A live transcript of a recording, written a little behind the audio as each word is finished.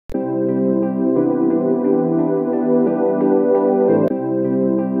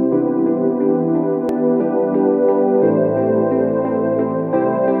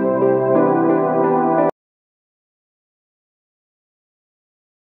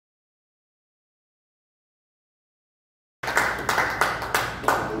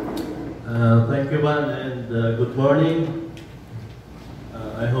Thank you, Van, and good morning.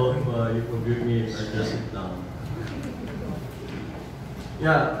 I hope you forgive me if I just sit down.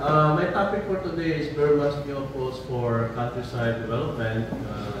 My topic for today is Berma's new approach for countryside development.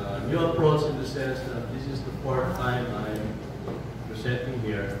 New approach in the sense that this is the fourth time I'm presenting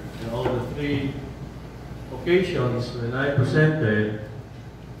here. In all the three occasions when I presented,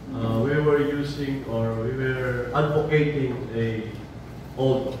 we were using or we were advocating a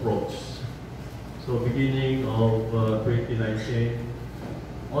old approach. So beginning of 2019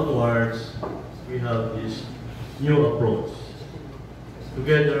 onwards, we have this new approach.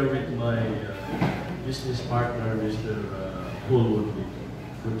 Together with my business partner, Mr. Woodley,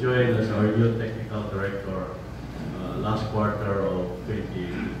 who joined as our new technical director last quarter of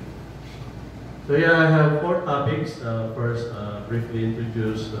 2018. So I have four topics. First, briefly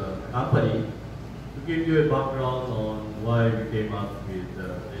introduce the company, to give you a background on why we came up with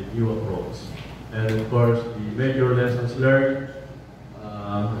a new approach. And of course, the major lessons learned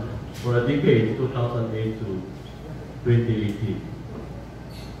for a decade, 2008 to 2018.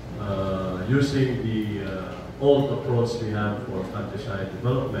 Using the old approach we have for countryside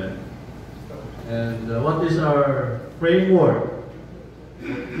development. And what is our framework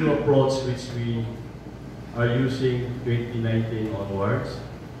of new approach which we are using 2019 onwards,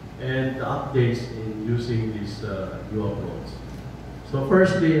 and the updates in using this new approach. So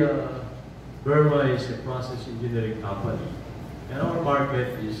firstly, Berma is a process engineering company, and our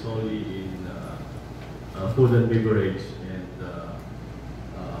market is only in food and beverage and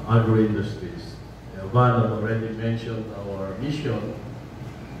agro-industries. Van already mentioned our mission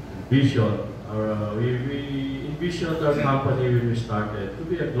and vision. We envisioned our company when we started to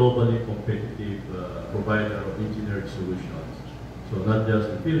be a globally competitive provider of engineered solutions. So not just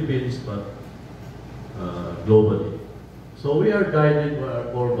in the Philippines, but globally. So we are guided by our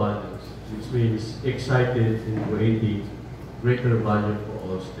core values, which means excited in creating greater value for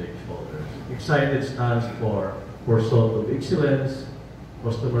all stakeholders. Excited stands for pursuit of excellence,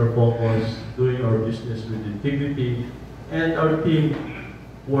 customer focus, doing our business with integrity, and our team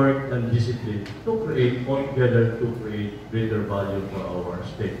work and discipline to create, altogether to create greater value for our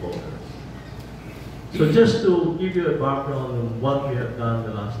stakeholders. So just to give you a background on what we have done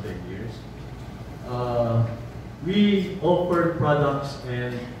the last 10 years, we offer products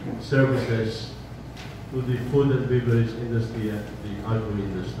and services to the food and beverage industry and the agro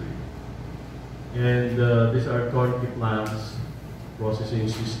industry. And these are turnkey plants, processing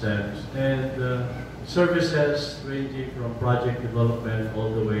systems, and services ranging from project development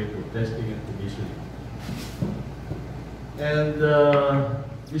all the way to testing and commissioning. And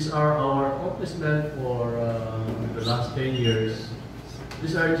these are our accomplishments for the last 10 years.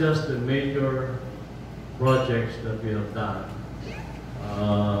 These are just the major projects that we have done.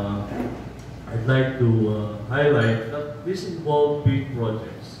 I'd like to highlight that this involved big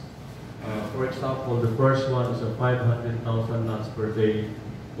projects. For example, the first one is a 500,000 tons per day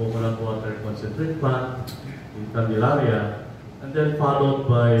coconut water concentrate plant in Candelaria, and then followed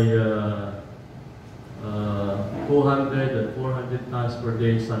by 200 and 400 tons per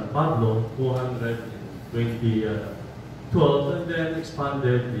day in San Pablo, 200 in 2012, and then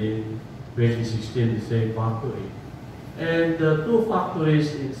expanded in 2016, the same factory. And two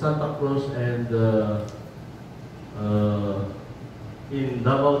factories in Santa Cruz and in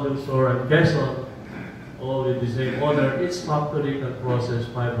Davao del Sur and Quezon, all with the same owner. Each factory can process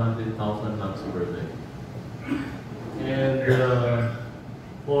 500,000 tons per day. And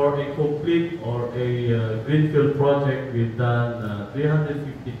for a complete or a greenfield project, we've done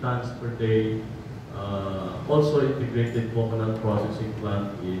 350 tons per day, also integrated coconut processing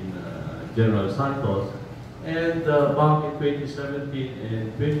plant in General Santos. And back in 2017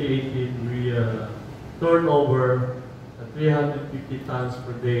 and 2018, we turned over 350 tons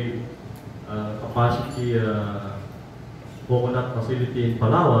per day capacity coconut facility in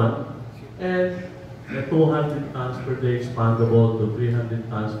Palawan, and the 200 tons per day expandable to 300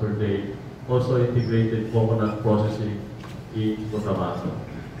 tons per day, also integrated coconut processing in Cotabato.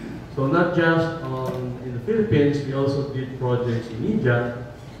 So not just in the Philippines, we also did projects in India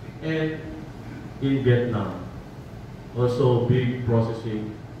and in Vietnam, also big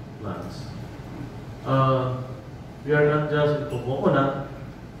processing plants. We are not just into coconut,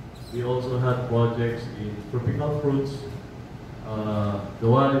 we also had projects in tropical fruits. The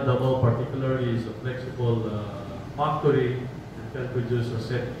one in Davao particularly is a flexible factory that can produce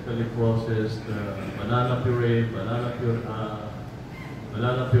aseptically processed banana puree,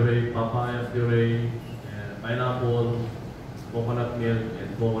 papaya puree, pineapple, coconut milk,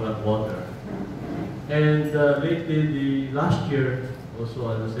 and coconut water. And lately, the last year, also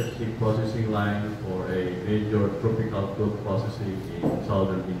an aseptic processing line for a major tropical fruit processing in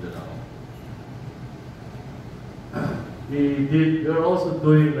southern Mindanao. We're also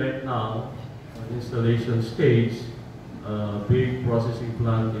doing right now an installation stage, a big processing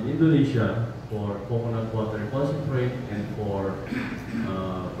plant in Indonesia for coconut water concentrate and for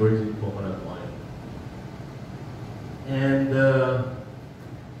virgin coconut oil. And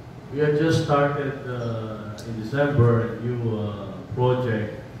we have just started in December a new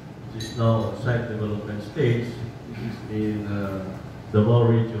project, which is now site development stage. This is in Davao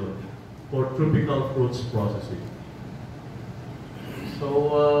region for tropical fruits processing. So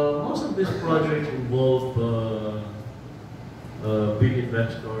most of these projects involve big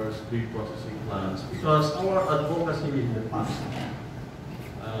investors, big processing plants, because our advocacy in the past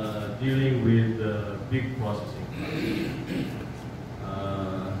dealing with big processing plants.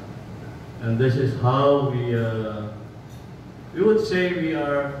 And this is how we would say we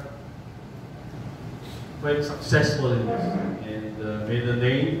are quite successful in this and made a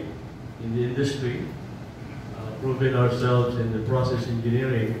name in the industry, proven ourselves in the process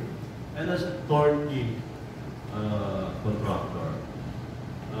engineering and as a turnkey contractor.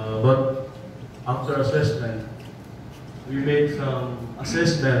 But after assessment, we made some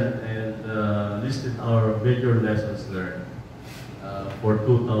assessment and listed our major lessons learned for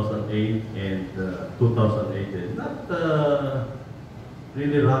 2008 and 2018. Not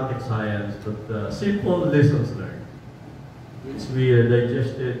really rocket science, but simple lessons learned, which we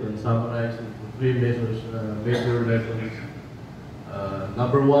digested and summarized into three major lessons.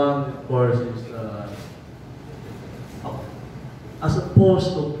 Number one, of course, is as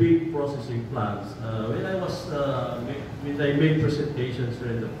opposed to big processing plants. When I made presentations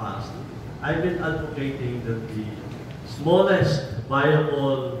here in the past, I've been advocating that the smallest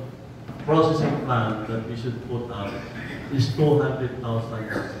viable processing plant that we should put up is 200,000 tons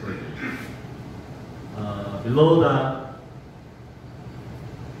per day. Below that,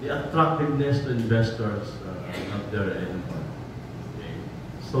 the attractiveness to investors not there anymore. Okay.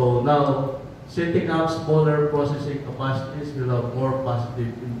 So now, setting up smaller processing capacities will have more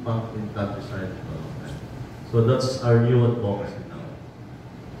positive impact in countryside development. So that's our new advocacy now.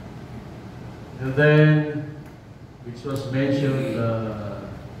 And then, which was mentioned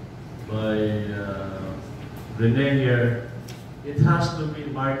by Rene here, it has to be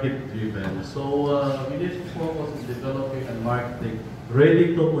market driven. So we need to focus on developing and marketing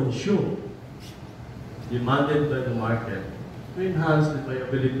ready to consume, demanded by the market, to enhance the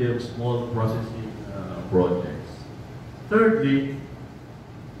viability of small processing projects. Thirdly,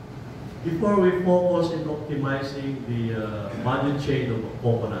 before we focus in optimizing the value chain of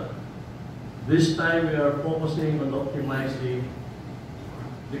coconut, this time we are focusing on optimizing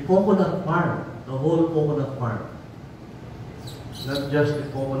the coconut farm, the whole coconut farm, not just the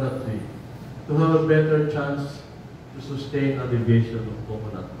coconut tree, to have a better chance to sustain a division of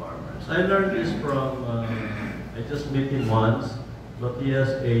coconut farmers. I learned this from, I just met him once, but he has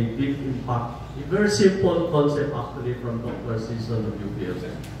a big impact. A very simple concept actually from Dr. Season of UPLC.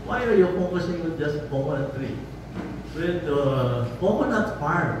 Why are you focusing on just coconut tree? When the coconut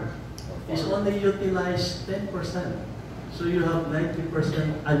farm is only utilized 10%. So you have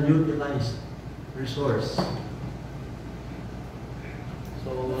 90% unutilized resource.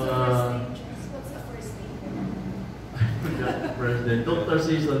 So, what's the first name? I forgot the president. Dr.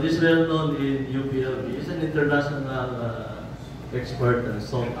 Season is well known in UPLB. He's an international expert and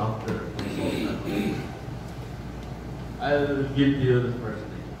sought after consultant. I'll give you the first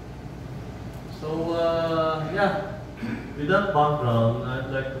name. So, yeah. With that background, I'd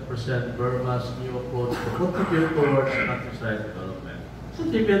like to present Berma's new approach to contribute towards countryside development.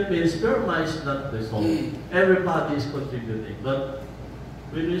 Contribute means Berma is not the sole. Everybody is contributing. But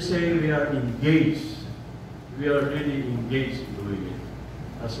when we say we are engaged, we are really engaged in doing it.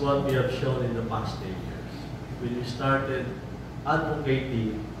 That's what we have shown in the past 10 years. When we started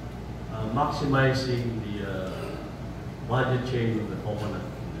advocating, maximizing the value chain of the coconut.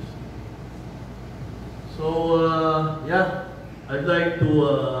 So, yeah, I'd like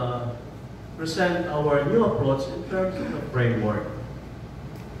to present our new approach in terms of the framework.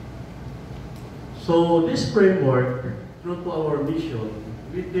 So, this framework, true to our mission,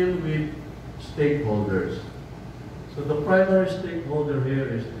 we deal with stakeholders. So, the primary stakeholder here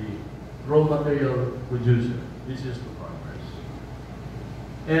is the raw material producer. This is the farmers.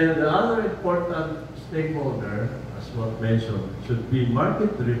 And the other important stakeholder, as was mentioned, should be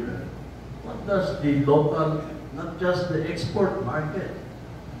market-driven. What does the local, not just the export market?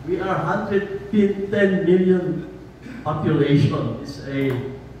 We are 110 million population. It's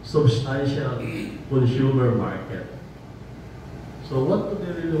a substantial consumer market. So what do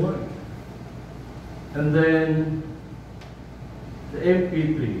they really want? And then the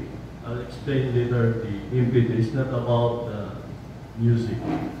MP3, I'll explain later. The MP3 is not about music.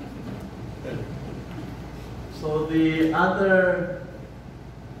 So the other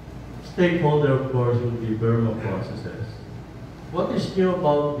stakeholder, of course, would be Berma processes. What is new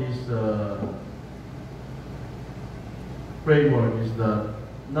about this framework is that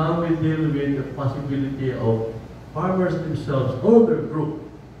now we deal with the possibility of farmers themselves, older group,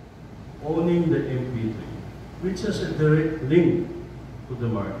 owning the MP3, which has a direct link to the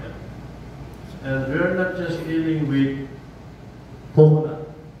market. And we're not just dealing with coconut.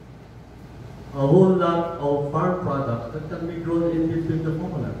 A whole lot of farm products that can be grown in between the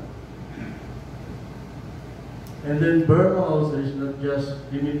coconut. And then Berma also is not just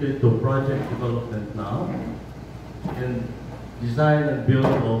limited to project development now, and design and build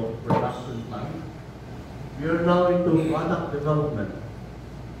of production plant. We are now into product development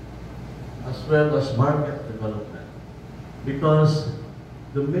as well as market development. Because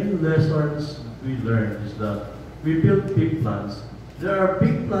the main lessons we learned is that we build big plants. There are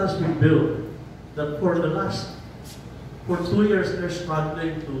big plants we build that for 2 years they're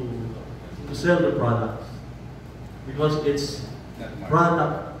struggling to sell the products because it's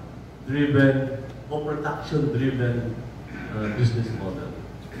product driven or production driven business model.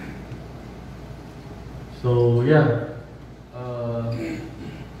 So yeah,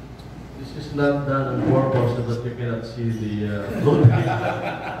 this is not done on purpose so that you cannot see the loading.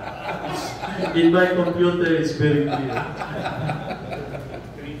 In my computer, it's very clear.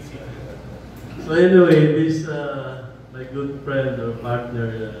 So anyway, this my good friend or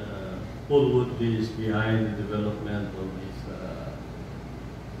partner, Paul Woodley, is behind the development of this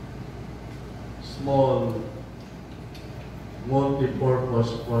small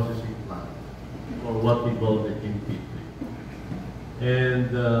multi-purpose processing plant, or what we call the MP3. And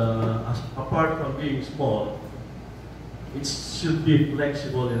apart from being small, it should be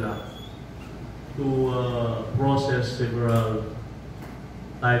flexible enough to process several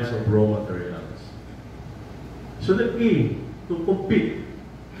types of raw materials. So the key to compete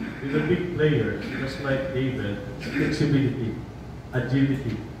with the big players, just like David, is flexibility,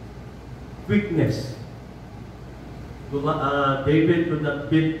 agility, quickness. David could not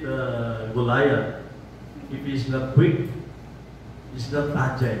beat Goliath if he's not quick, he's not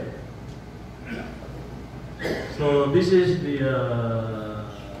agile. So this is the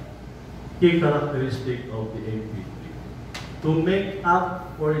key characteristic of the MP3 to make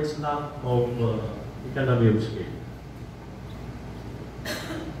up for its lack of economy of scale.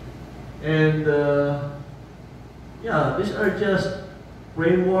 And yeah, these are just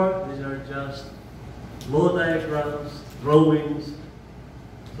framework, these are just flow diagrams, drawings.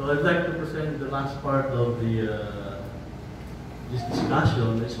 So I'd like to present the last part of this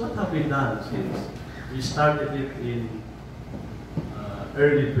discussion. Is what have we done since we started it in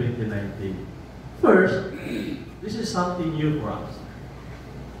early 2019. First, this is something new for us.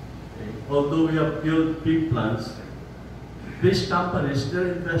 Okay. Although we have built big plants, these companies,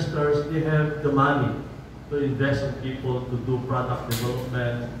 their investors, they have the money to invest in people to do product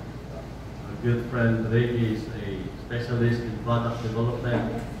development. Our good friend Reggie is a specialist in product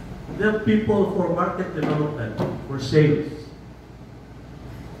development. They have people for market development, for sales.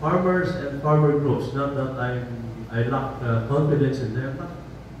 Farmers and farmer groups, not that I lack confidence in them, but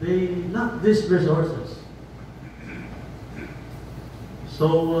they lack these resources.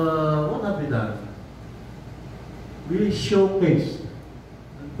 So what have we done? We showcased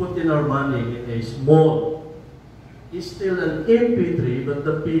and put in our money in a small, it's still an MP3, but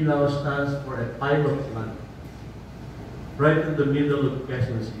the P now stands for a pilot plant, right in the middle of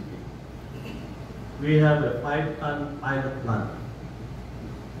Quezon City. We have a 5-ton pilot plant.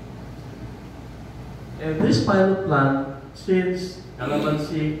 And this pilot plant, since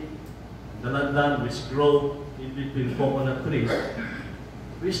calamansi, dalandan, which grow in between coconut trees,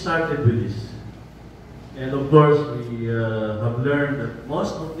 we started with this. And of course, we have learned that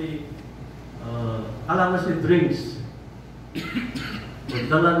most of the calamansi drinks or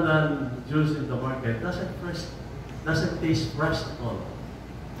dalandan juice in the market doesn't taste fresh at all.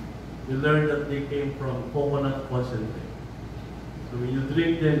 We learned that they came from coconut concentrate. So when you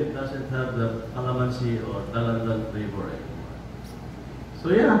drink them, it doesn't have the calamansi or dalandan flavor anymore. So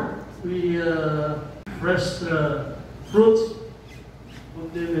yeah, we fresh fruits,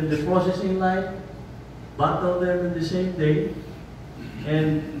 put them in the processing line, bottle them in the same day,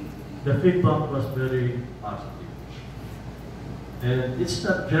 and the feedback was very positive. And it's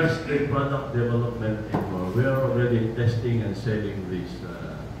not just a product development anymore. We are already testing and selling these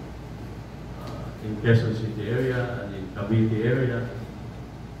in Quezon City area and in Cavite area.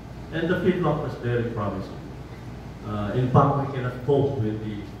 And the feedback was very promising. In fact, we cannot cope with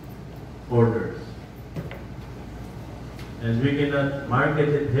the orders. And we cannot market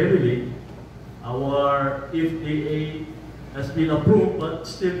it heavily. Our FDA has been approved, but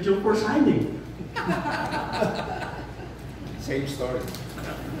still due for signing. Same story.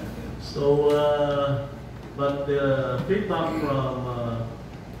 So, but the feedback from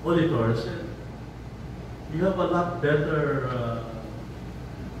auditors said, you have a lot better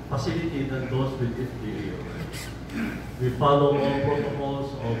facility than those with FDA. We follow all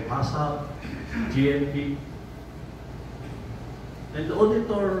protocols of ASAP, GMP, and the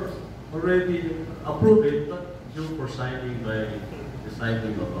auditor already approved it, but due for signing by the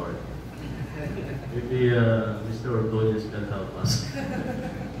signing authority. Maybe Mr. Ordonez can help us.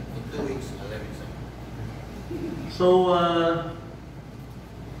 2 weeks, 11. So,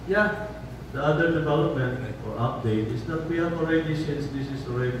 yeah, the other development or update is that we have already, since this is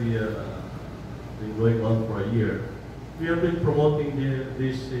already been going on for a year, we have been promoting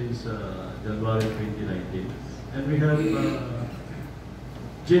this since January 2019, and we have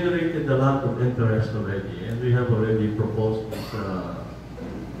generated a lot of interest already, and we have already proposed this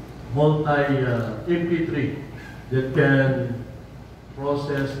multi-MP3 that can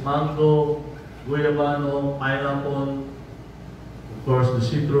process mango, guayabano, pineapple, of course the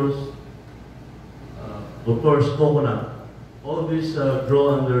citrus, of course coconut. All these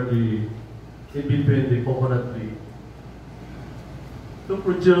grow under the, in between the coconut tree, to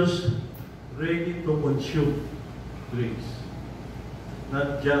produce ready-to-consume drinks.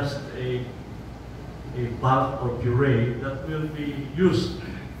 Not just a bulk or puree that will be used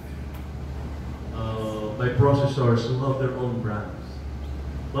by processors who have their own brands.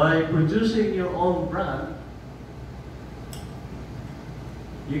 By producing your own brand,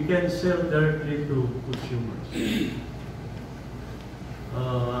 you can sell directly to consumers.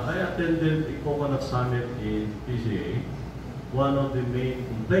 I attended a coconut summit in PCA. One of the main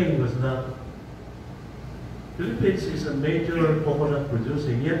complaints was that Philippines is a major coconut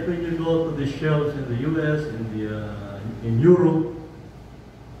producing, yet when you go to the shelves in the US, in Europe,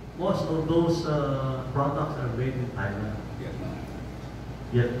 most of those products are made in Thailand,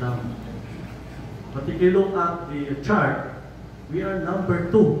 Vietnam. But if you look at the chart, we are number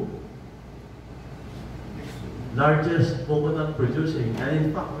 2 largest coconut producing, and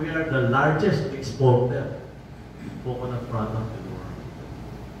in fact we are the largest exporter of coconut product in the world.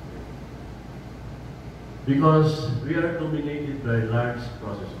 Because we are dominated by large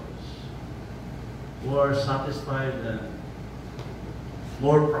processors who are satisfied and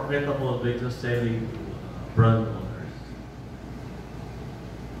more profitable by just selling to brand owners.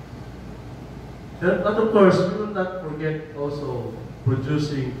 But of course, we will not forget also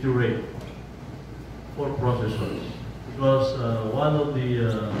producing puree for processors. Because one of the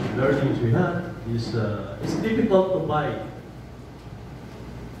learnings we had is it's difficult to buy.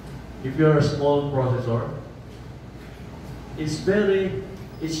 If you're a small processor,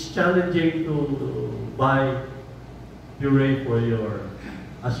 it's challenging to buy puree for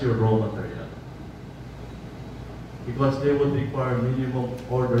as your raw material. Because they would require minimum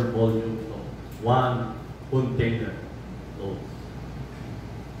order volume of 1 container load.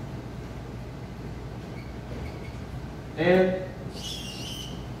 And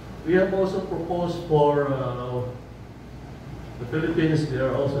we have also proposed for the Philippines, there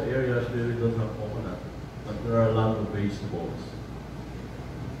are also areas where we don't have coconut, but there are a lot of vegetables.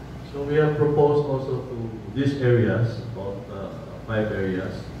 So we have proposed also to these areas, about 5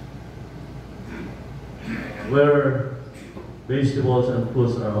 areas, where vegetables and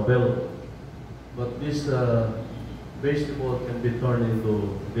fruits are available. But this vegetable can be turned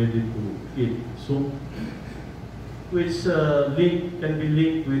into ready-to-eat soup, which can be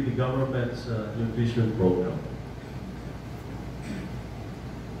linked with the government's nutrition program.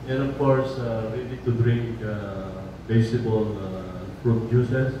 And of course, ready-to-drink vegetable fruit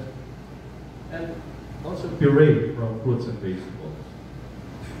juices, and also puree from fruits and vegetables.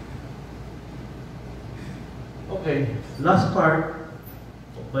 Okay, last part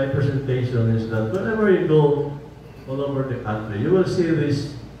of my presentation is that whenever you go all over the country, you will see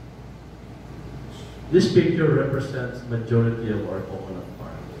this. This picture represents majority of our coconut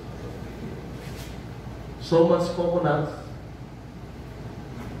farms. So much coconuts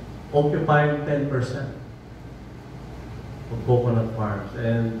occupying 10% of coconut farms,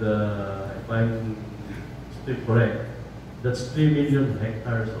 and if I'm still correct, that's 3 million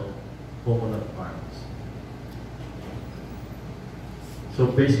hectares of coconut farms. So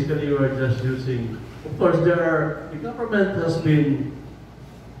basically, we're just using. Of course, the government has been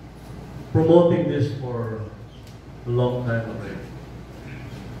promoting this for a long time already.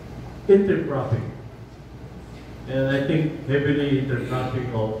 Intercropping. And I think heavily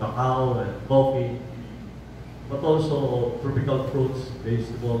intercropping of cacao and coffee, but also tropical fruits,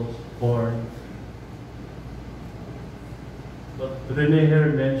 vegetables, corn. But Rene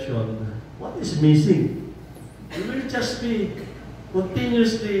here mentioned, what is missing? We will just be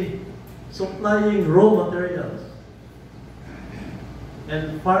continuously supplying raw materials.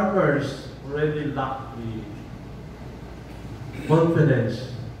 And farmers already lack the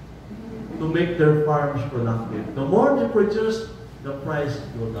confidence to make their farms productive. The more they produce, the price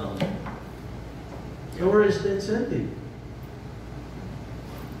go down. So where is the incentive?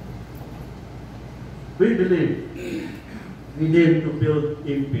 We believe we need to build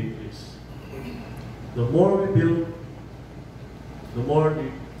inventories. The more we build, the more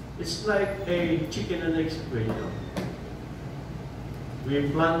it's like a chicken and egg situation.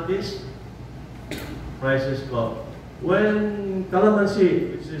 We plant this, prices go up. When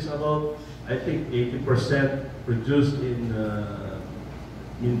calamansi, which is about, I think, 80% produced in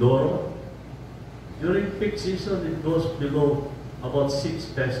Mindoro, during peak season, it goes below about 6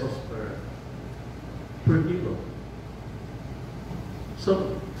 pesos per kilo.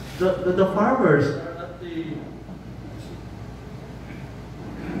 So the farmers are at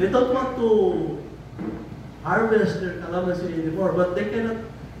they don't want to harvest their calamansi anymore, but they cannot.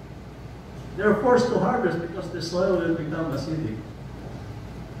 They're forced to harvest because the soil will become acidic.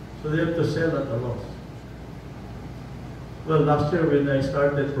 So they have to sell at a loss. Well, last year when I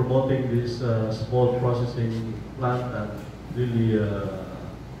started promoting this small processing plant and really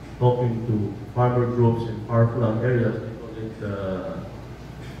talking to farmer groups in far-flung areas, they call it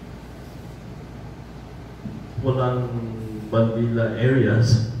Pulang Bandila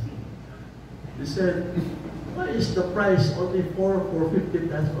areas. They said, why is the price only 450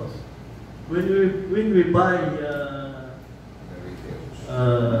 pesos? When we buy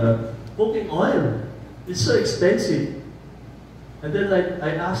cooking oil, it's so expensive. And then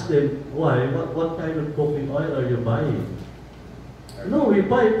I asked them, why? What kind of cooking oil are you buying? No, we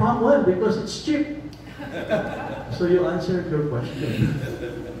buy palm oil because it's cheap. So you answered your question.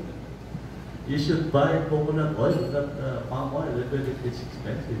 You should buy coconut oil, not palm oil, even if it's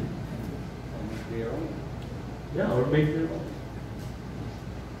expensive. Or make their own. Yeah, or make their own.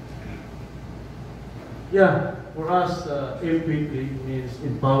 Yeah, for us, MPP means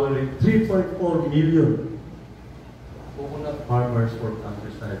empowering 3.4 million coconut farmers for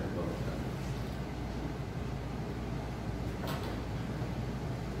countryside development.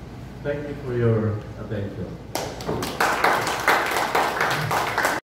 Thank you for your attention.